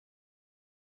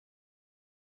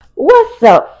What's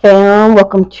up, fam?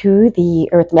 Welcome to the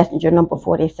Earth Messenger number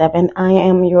 47. I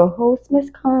am your host,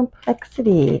 Miss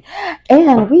Complexity,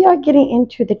 and we are getting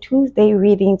into the Tuesday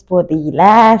readings for the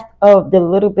last of the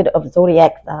little bit of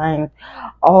zodiac signs,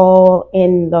 all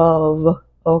in love,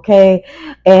 okay?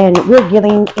 And we're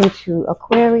getting into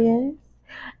Aquarius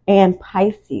and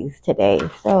Pisces today.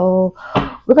 So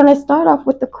we're going to start off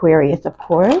with Aquarius, of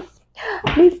course.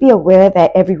 Please be aware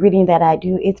that every reading that I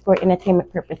do is for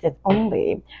entertainment purposes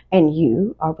only, and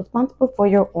you are responsible for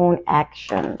your own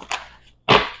actions.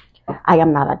 I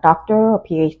am not a doctor or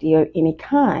PhD of any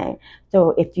kind,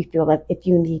 so if you feel that if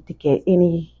you need to get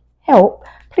any help,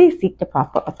 please seek the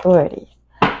proper authorities.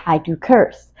 I do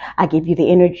curse. I give you the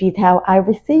energies how I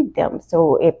receive them,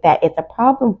 so if that is a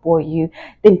problem for you,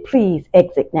 then please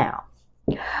exit now.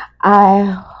 I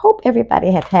hope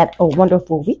everybody has had a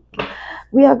wonderful week.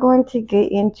 We are going to get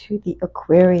into the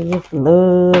Aquarius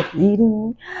love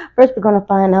reading. First, we're going to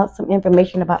find out some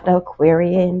information about the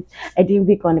Aquarians, and then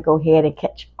we're going to go ahead and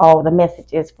catch all the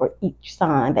messages for each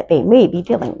sign that they may be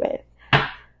dealing with.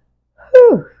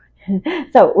 Whew.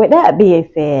 So, with that being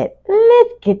said,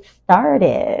 let's get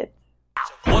started.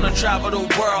 Wanna travel the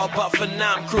world, but for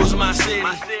now I'm cruising my city.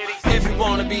 If you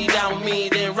wanna be down with me,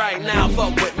 then right now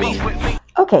fuck with me.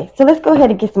 Okay, so let's go ahead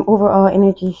and get some overall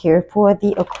energy here for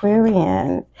the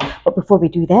Aquarians. But before we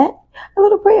do that, a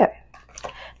little prayer.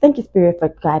 Thank you, Spirit, for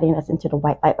guiding us into the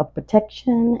white light of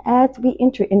protection as we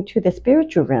enter into the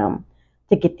spiritual realm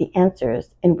to get the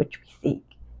answers in which we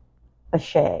seek.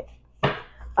 Ashe.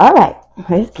 All right,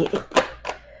 let's get it.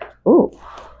 Ooh.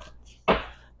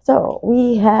 So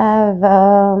we have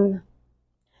the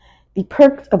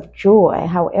perks of joy,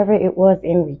 however it was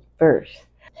in reverse.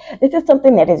 This is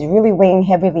something that is really weighing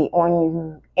heavily on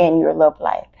you in your love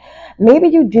life. Maybe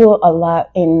you deal a lot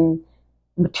in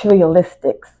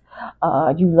materialistics.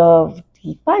 You love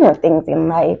the finer things in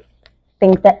life,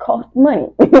 things that cost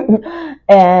money.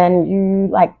 And you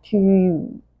like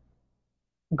to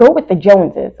go with the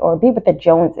Joneses or be with the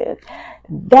Joneses.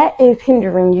 That is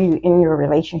hindering you in your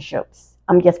relationships.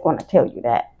 I'm just going to tell you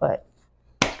that. But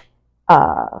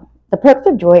the perks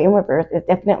of joy in reverse is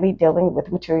definitely dealing with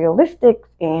materialistics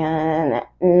and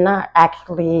not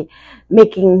actually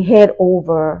making head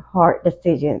over heart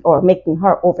decisions or making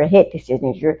heart over head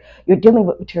decisions. You're dealing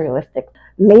with materialistics.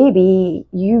 Maybe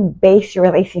you base your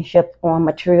relationships on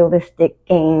materialistic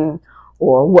gain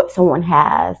or what someone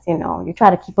has. You know, you try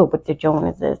to keep up with the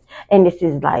Joneses, and this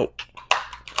is like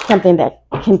something that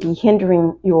can be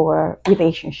hindering your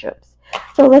relationships.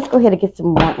 So let's go ahead and get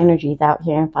some more energies out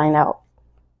here and find out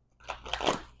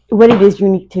what it is you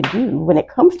need to do when it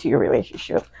comes to your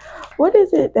relationship. What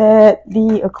is it that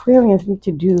the Aquarians need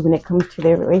to do when it comes to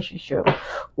their relationship?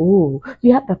 Ooh,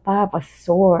 you have the Five of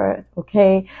Swords,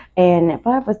 okay? And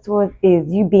Five of Swords is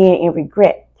you being in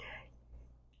regret.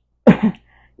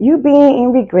 You being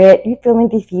in regret, you feeling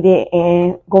defeated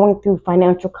and going through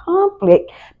financial conflict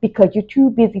because you're too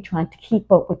busy trying to keep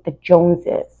up with the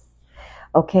Joneses.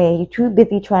 Okay, you're too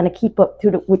busy trying to keep up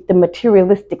with the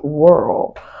materialistic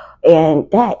world. And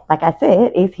that, like I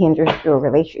said, is hinders your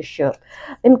relationship.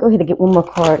 Let me go ahead and get one more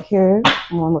card here.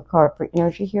 One more card for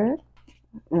energy here.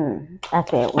 I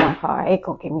said one card. It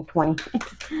gonna give me 20.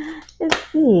 Let's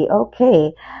see.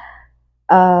 Okay.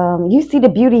 You see the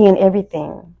beauty in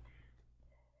everything.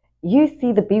 You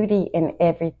see the beauty in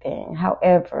everything.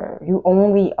 However, you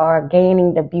only are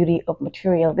gaining the beauty of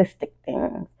materialistic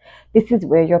things. This is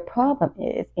where your problem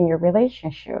is in your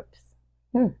relationships.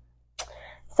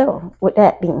 So, with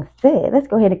that being said, let's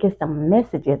go ahead and get some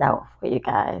messages out for you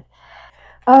guys.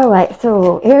 All right,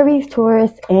 so Aries,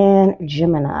 Taurus, and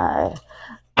Gemini.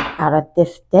 Out of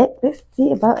this deck, let's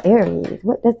see about Aries.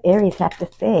 What does Aries have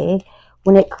to say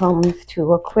when it comes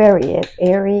to Aquarius?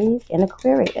 Aries and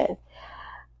Aquarius.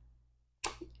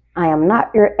 I am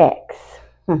not your ex.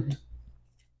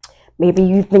 Maybe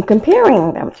you've been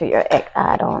comparing them to your ex.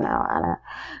 I don't know.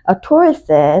 A Taurus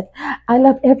says, I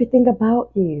love everything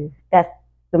about you. That's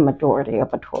the majority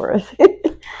of a Taurus.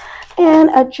 And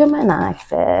a Gemini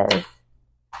says,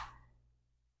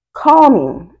 call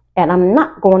me, and I'm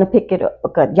not going to pick it up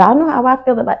because y'all know how I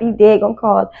feel about these daggone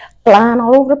calls flying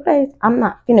all over the place. I'm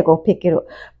not finna go pick it up,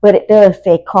 but it does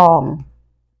say call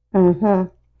me.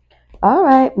 All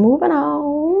right, moving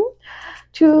on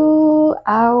to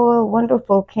our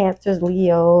wonderful Cancers,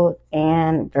 Leos,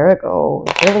 and Virgos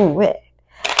dealing with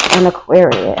an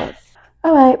Aquarius.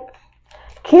 All right.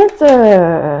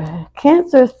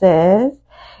 Cancer says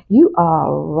you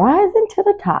are rising to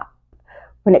the top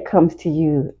when it comes to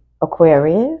you,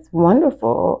 Aquarius.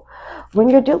 Wonderful. When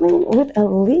you're dealing with a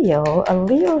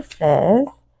Leo says,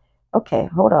 okay,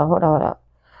 hold on.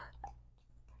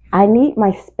 I need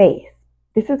my space.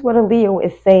 This is what a Leo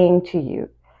is saying to you.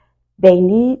 They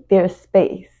need their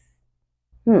space.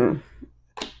 And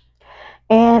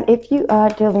if you are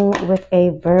dealing with a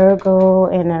Virgo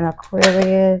and an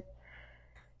Aquarius,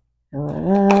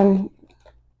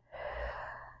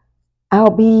 I'll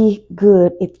be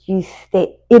good if you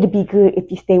stay. It'll be good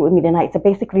if you stay with me tonight. So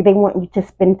basically, they want you to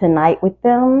spend tonight with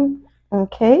them.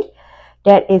 Okay,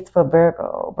 that is for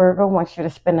Virgo. Virgo wants you to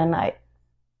spend the night.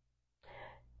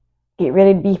 Get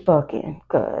ready to be fucking,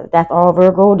 cause that's all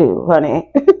Virgo do,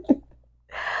 honey.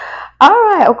 All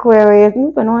right, Aquarius.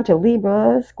 Moving on to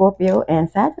Libra, Scorpio, and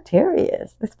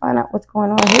Sagittarius. Let's find out what's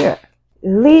going on here.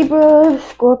 Libra,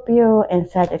 Scorpio, and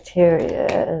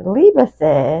Sagittarius. Libra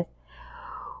says,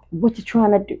 what you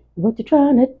trying to do? What you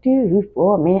trying to do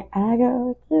for me? I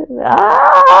got you.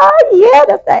 Ah, yeah,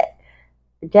 that's that.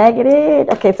 Jagged edge.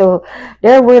 Okay, so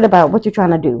they're worried about what you're trying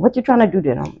to do. What you're trying to do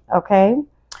to them. Okay.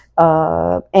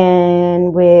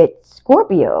 And with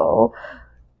Scorpio,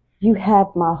 you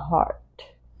have my heart.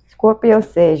 Scorpio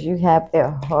says you have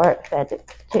their heart,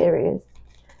 Sagittarius.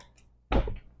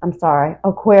 I'm sorry,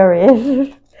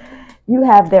 Aquarius. You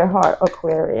have their heart,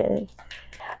 Aquarius.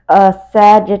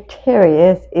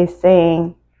 Sagittarius is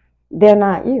saying they're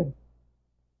not you.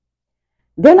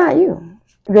 They're not you.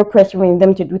 You're pressuring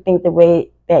them to do things the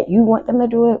way that you want them to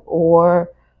do it, or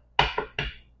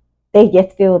they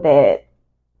just feel that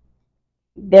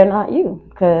they're not you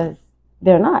because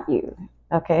they're not you.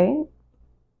 Okay?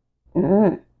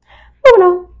 Moving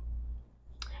on.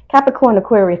 Capricorn,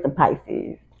 Aquarius, and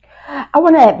Pisces. I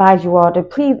want to advise you all to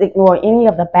please ignore any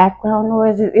of the background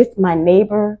noises. It's my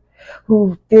neighbor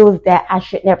who feels that I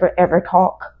should never ever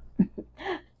talk.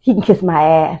 He can kiss my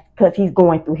ass because he's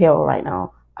going through hell right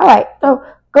now. All right, so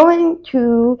going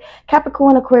to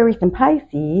Capricorn, Aquarius, and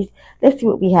Pisces, let's see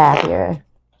what we have here.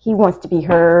 He wants to be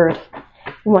heard.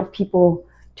 He wants people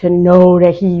to know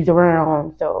that he's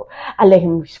around. So I let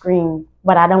him scream,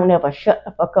 but I don't ever shut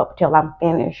the fuck up till I'm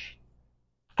finished.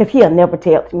 Because he'll never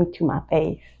tell me to my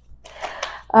face.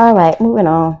 All right, moving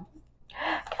on.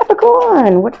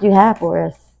 Capricorn, what do you have for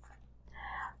us?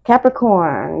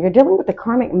 Capricorn, you're dealing with the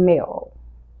karmic male.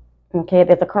 Okay,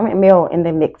 there's a karmic male in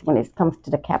the mix when it comes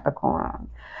to the Capricorn.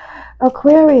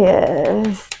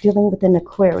 Aquarius, dealing with an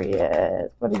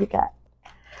Aquarius. What do you got?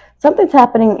 Something's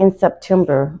happening in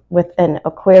September with an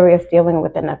Aquarius dealing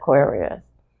with an Aquarius.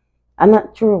 I'm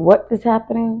not sure what is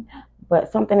happening,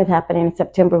 but something is happening in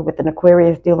September with an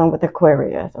Aquarius dealing with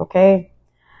Aquarius, okay?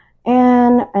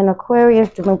 And an Aquarius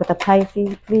dealing with a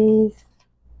Pisces, please.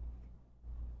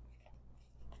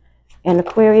 An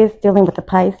Aquarius dealing with a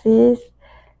Pisces.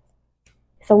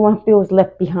 Someone feels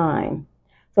left behind.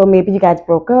 So maybe you guys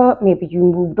broke up, maybe you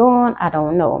moved on, I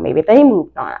don't know. Maybe they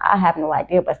moved on, I have no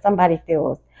idea, but somebody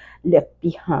feels left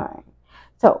behind.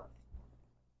 So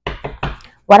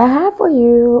what I have for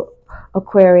you,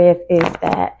 Aquarius, is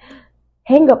that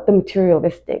hang up the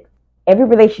materialistic. Every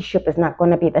relationship is not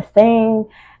going to be the same,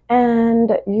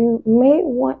 and you may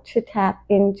want to tap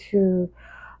into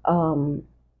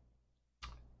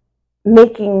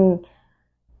making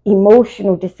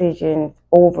emotional decisions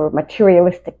over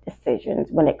materialistic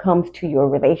decisions when it comes to your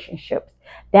relationships.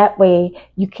 That way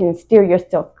you can steer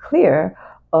yourself clear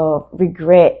of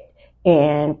regret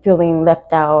and feeling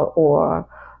left out, or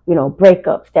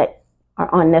breakups that are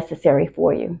unnecessary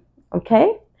for you.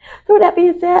 Okay, so with that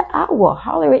being said, I will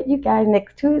holler at you guys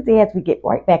next Tuesday as we get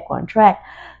right back on track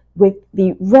with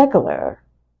the regular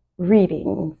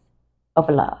readings of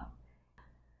love.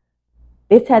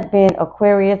 This has been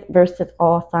Aquarius versus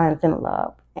all signs in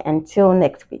love. Until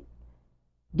next week.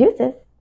 Deuces.